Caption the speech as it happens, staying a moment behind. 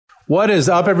What is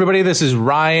up, everybody? This is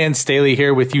Ryan Staley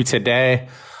here with you today.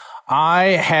 I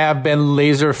have been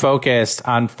laser focused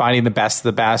on finding the best of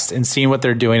the best and seeing what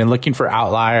they're doing and looking for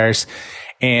outliers.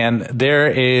 And there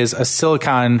is a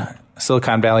Silicon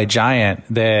Valley giant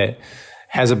that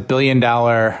has $1 billion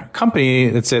company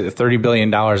that's at $30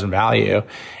 billion in value.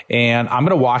 And I'm going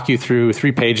to walk you through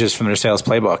 3 pages from their sales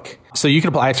playbook so you can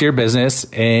apply it to your business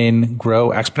and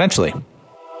grow exponentially.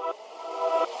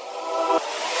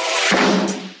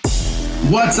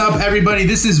 What's up, everybody?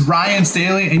 This is Ryan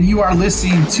Staley, and you are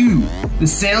listening to the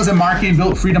Sales and Marketing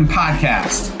Built Freedom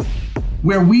podcast,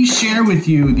 where we share with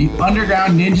you the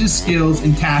underground ninja skills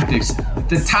and tactics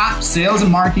the top sales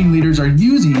and marketing leaders are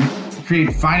using to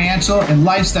create financial and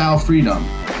lifestyle freedom.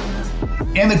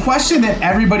 And the question that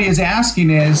everybody is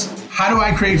asking is, how do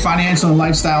I create financial and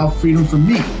lifestyle freedom for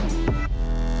me?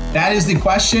 That is the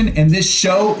question, and this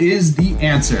show is the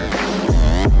answer.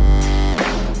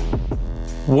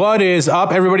 What is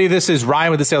up, everybody? This is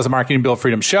Ryan with the Sales and Marketing Built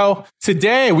Freedom Show.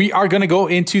 Today, we are going to go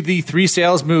into the 3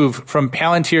 sales move from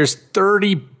Palantir's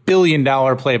 $30 billion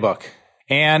playbook.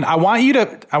 And I want you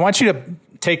to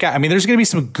take out, there's going to be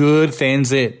some good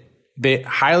things that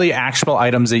highly actionable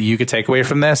items that you could take away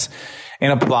from this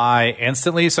and apply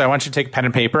instantly. So I want you to take pen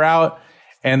and paper out.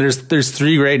 And there's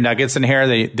 3 great nuggets in here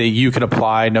that you can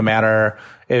apply no matter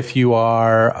if you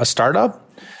are a startup,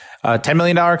 a $10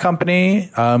 million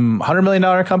company, $100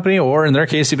 million company, or in their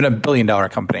case, even $1 billion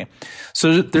company.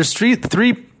 So there's three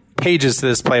pages to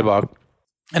this playbook,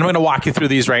 and I'm going to walk you through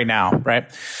these right now,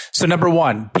 right? So number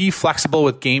 1, be flexible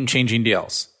with game-changing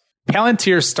deals.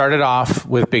 Palantir started off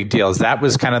with big deals. That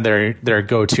was kind of their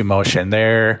go-to motion.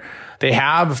 They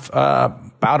have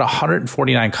about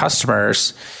 149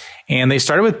 customers, and they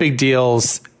started with big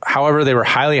deals. However, they were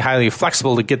highly, highly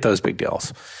flexible to get those big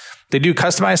deals. They do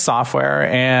customized software,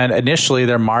 and initially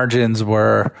their margins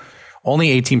were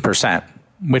only 18%,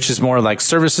 which is more like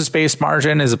services-based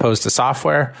margin as opposed to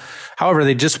software. However,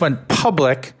 they just went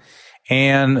public,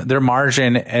 and their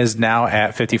margin is now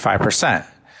at 55%,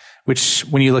 which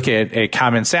when you look at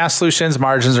common SaaS solutions,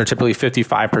 margins are typically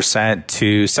 55%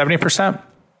 to 70%.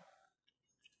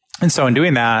 And so in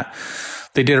doing that,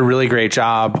 they did a really great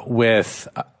job with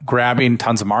grabbing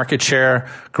tons of market share,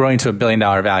 growing to $1 billion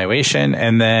valuation,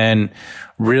 and then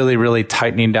really, really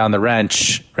tightening down the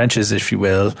wrenches, if you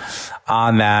will,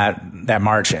 on that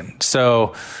margin.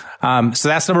 So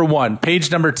that's number 1. Page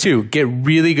number 2, get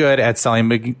really good at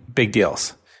selling big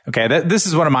deals. Okay. This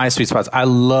is one of my sweet spots. I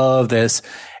love this.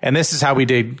 And this is how we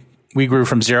grew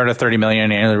from 0 to 30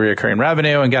 million in annually recurring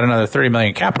revenue and got another 30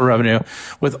 million capital revenue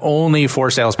with only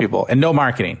 4 salespeople and no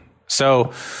marketing.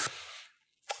 So,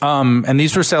 and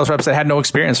these were sales reps that had no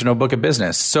experience or no book of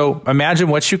business. So imagine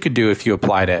what you could do if you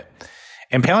applied it.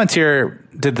 And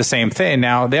Palantir did the same thing.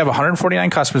 Now they have 149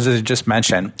 customers, as I just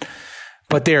mentioned,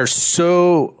 but they are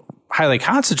so highly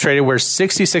concentrated where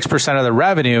 66% of the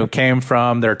revenue came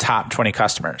from their top 20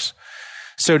 customers.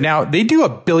 So now they do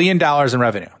 $1 billion in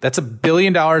revenue. That's $1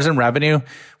 billion in revenue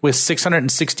with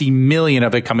 660 million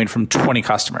of it coming from 20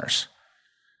 customers.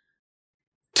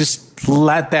 Just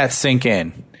let that sink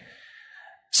in.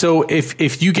 So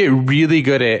if you get really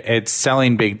good at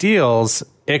selling big deals,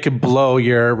 it could blow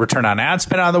your return on ad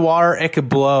spend out of the water. It could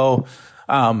blow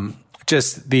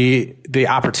just the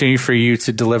opportunity for you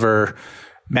to deliver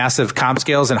massive comp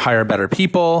scales and hire better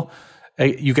people.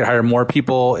 You could hire more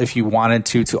people if you wanted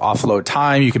to offload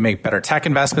time. You can make better tech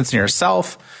investments in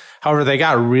yourself. However, they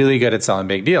got really good at selling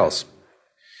big deals.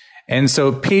 And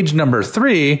so page number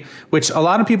 3, which a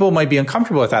lot of people might be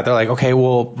uncomfortable with that. They're like, okay,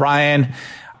 well, Ryan,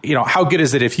 how good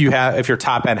is it if you're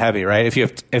top end heavy, right?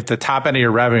 If the top end of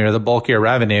your revenue or the bulk of your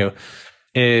revenue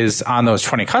is on those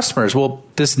 20 customers, well,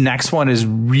 this next one is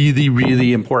really,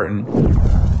 really important.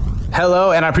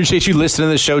 Hello, and I appreciate you listening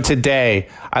to the show today.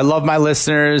 I love my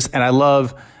listeners and I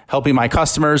love helping my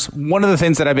customers. One of the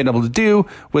things that I've been able to do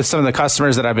with some of the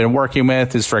customers that I've been working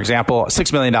with is, for example, a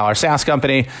 $6 million SaaS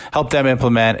company, help them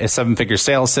implement a 7-figure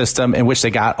sales system in which they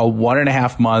got a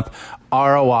 1.5 month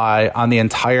ROI on the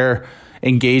entire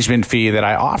engagement fee that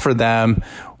I offered them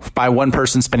by one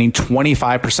person spending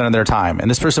 25% of their time. And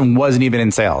this person wasn't even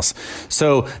in sales.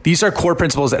 So these are core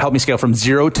principles that help me scale from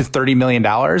 0 to $30 million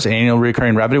in annual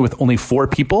recurring revenue with only 4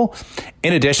 people.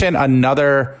 In addition,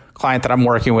 another client that I'm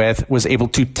working with was able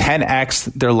to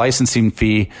 10x their licensing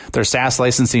fee, their SaaS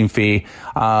licensing fee.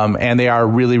 And they are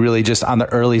really, really just on the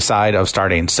early side of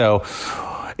starting. So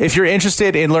if you're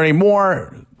interested in learning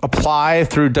more, apply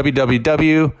through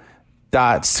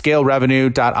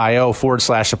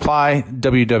www.scalerevenue.io/apply,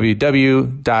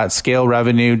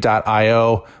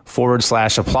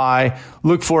 www.scalerevenue.io/apply.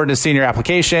 Look forward to seeing your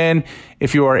application.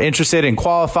 If you are interested and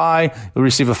qualify, you'll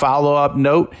receive a follow-up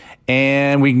note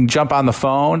and we can jump on the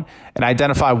phone and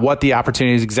identify what the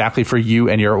opportunity is exactly for you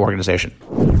and your organization.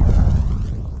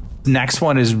 Next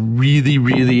one is really,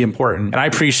 really important. And I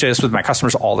preach this with my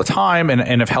customers all the time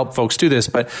and have helped folks do this,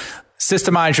 but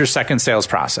systemize your second sales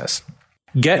process.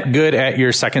 Get good at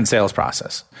your second sales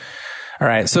process. All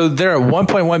right. So they're at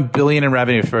 $1.1 billion in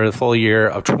revenue for the full year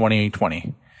of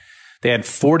 2020. They had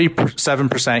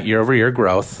 47% year over year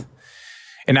growth.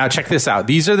 And now check this out.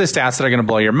 These are the stats that are going to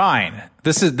blow your mind.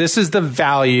 This is the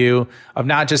value of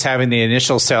not just having the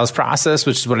initial sales process,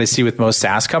 which is what I see with most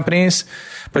SaaS companies,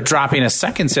 but dropping a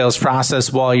second sales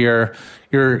process while you're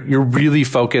really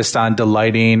focused on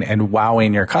delighting and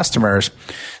wowing your customers.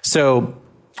 So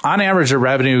on average, the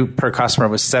revenue per customer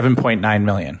was $7.9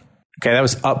 million. Okay. That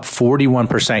was up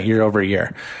 41% year over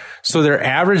year. So their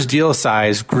average deal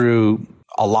size grew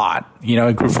a lot.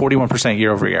 It grew 41%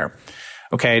 year over year.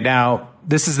 Okay. Now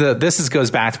this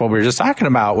goes back to what we were just talking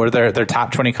about, where their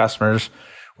top 20 customers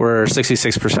were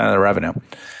 66% of their revenue.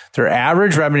 Their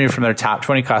average revenue from their top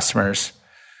 20 customers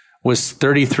was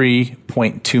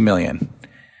 $33.2 million.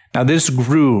 Now this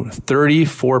grew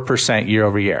 34% year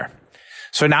over year.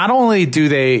 So not only do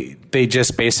they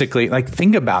just basically,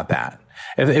 think about that.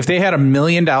 If they had $1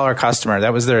 million customer,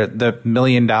 that was the $1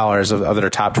 million of their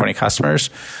top 20 customers,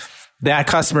 that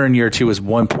customer in year two was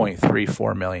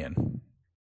 1.34 million.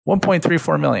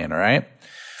 1.34 million, all right?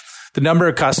 The number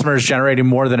of customers generating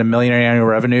more than $1 million in annual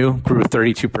revenue grew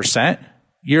 32%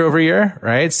 year over year,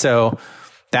 right? So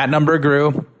that number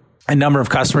grew. A number of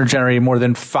customers generating more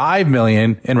than $5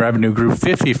 million in revenue grew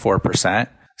 54%.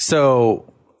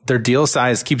 So their deal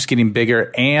size keeps getting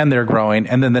bigger and they're growing.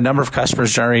 And then the number of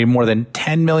customers generating more than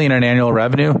 $10 million in annual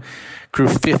revenue grew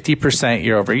 50%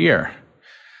 year over year.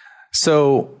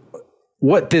 So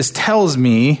what this tells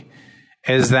me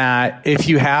is that if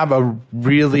you have a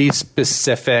really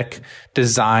specific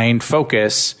design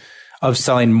focus of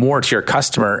selling more to your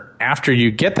customer after you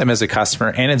get them as a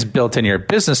customer and it's built in your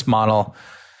business model,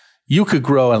 you could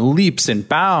grow in leaps and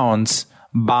bounds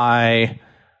by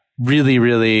really,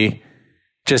 really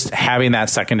just having that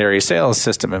secondary sales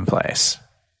system in place.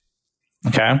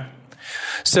 Okay.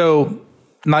 So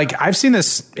I've seen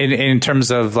this in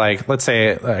terms of let's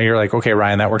say you're okay,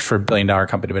 Ryan, that works for $1 billion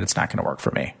company, but it's not going to work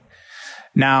for me.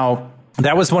 Now,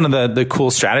 that was one of the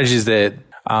cool strategies that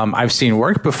I've seen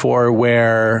work before,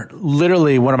 where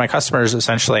literally one of my customers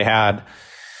essentially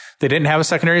they didn't have a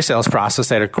secondary sales process.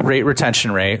 They had a great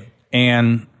retention rate.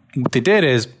 And what they did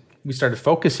is we started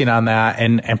focusing on that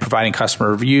and providing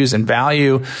customer reviews and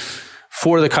value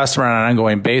for the customer on an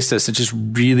ongoing basis and just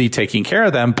really taking care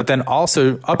of them, but then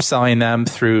also upselling them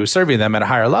through serving them at a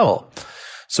higher level.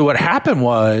 So what happened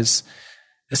was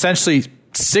essentially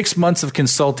 6 months of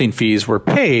consulting fees were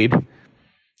paid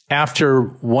after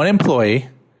one employee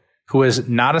who was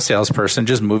not a salesperson,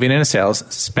 just moving into sales,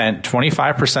 spent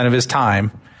 25% of his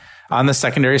time on the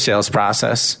secondary sales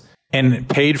process and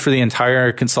paid for the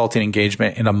entire consulting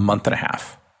engagement in a month and a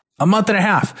half. A month and a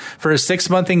half for a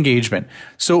 6-month engagement.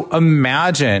 So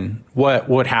imagine what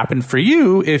would happen for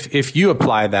you if you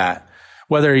apply that,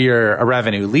 whether you're a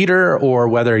revenue leader or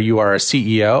whether you are a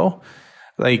CEO.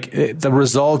 The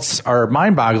results are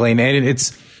mind-boggling, and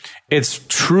it's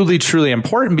truly, truly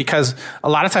important, because a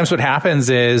lot of times what happens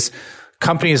is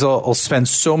companies will spend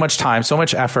so much time, so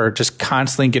much effort just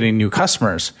constantly getting new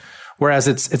customers, whereas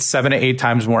it's 7 to 8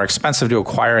 times more expensive to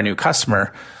acquire a new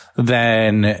customer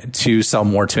than to sell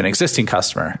more to an existing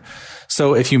customer.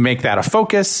 So if you make that a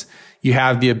focus, you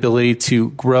have the ability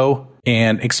to grow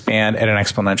and expand at an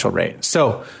exponential rate.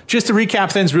 So just to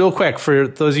recap things real quick for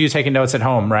those of you taking notes at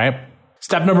home, right?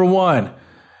 Step number 1,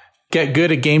 get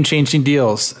good at game-changing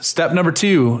deals. Step number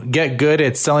 2, get good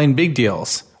at selling big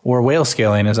deals, or whale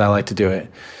scaling as I like to do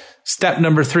it. Step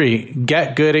number 3,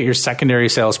 get good at your secondary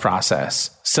sales process.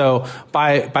 So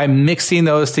by mixing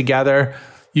those together,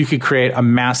 you could create a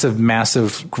massive,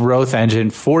 massive growth engine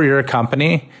for your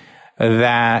company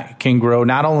that can grow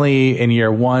not only in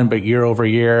year 1, but year over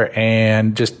year,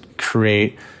 and just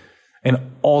create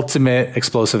an ultimate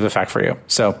explosive effect for you.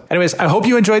 So anyways, I hope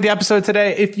you enjoyed the episode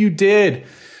today. If you did,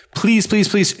 please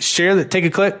share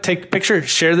take a picture,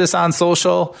 share this on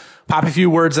social, pop a few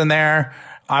words in there.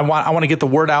 I want to get the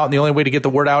word out. And the only way to get the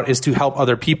word out is to help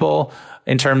other people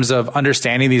in terms of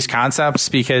understanding these concepts,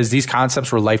 because these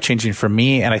concepts were life-changing for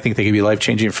me. And I think they could be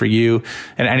life-changing for you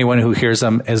and anyone who hears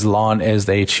them, as long as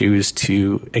they choose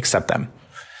to accept them.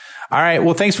 All right.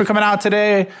 Well, thanks for coming out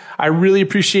today. I really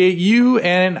appreciate you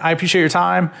and I appreciate your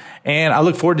time. And I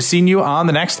look forward to seeing you on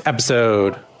the next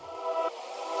episode.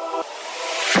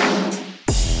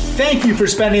 Thank you for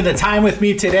spending the time with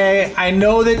me today. I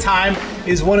know that time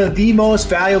is one of the most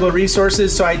valuable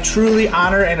resources, so I truly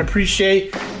honor and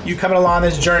appreciate you coming along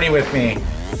this journey with me.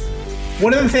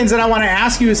 One of the things that I want to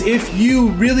ask you is if you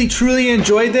really truly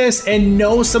enjoyed this and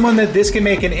know someone that this can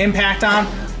make an impact on,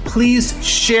 please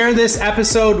share this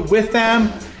episode with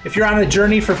them. If you're on a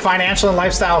journey for financial and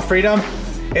lifestyle freedom,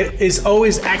 it is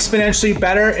always exponentially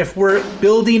better if we're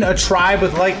building a tribe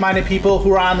with like-minded people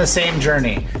who are on the same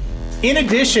journey. In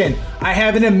addition, I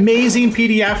have an amazing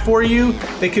PDF for you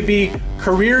that could be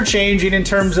career-changing in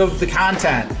terms of the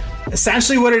content.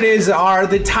 Essentially what it is are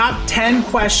the top 10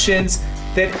 questions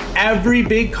that every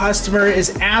big customer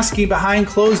is asking behind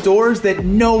closed doors that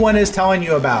no one is telling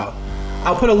you about.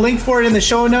 I'll put a link for it in the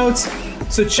show notes,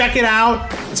 so check it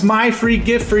out. It's my free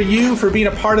gift for you for being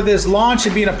a part of this launch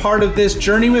and being a part of this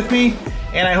journey with me,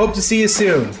 and I hope to see you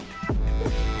soon.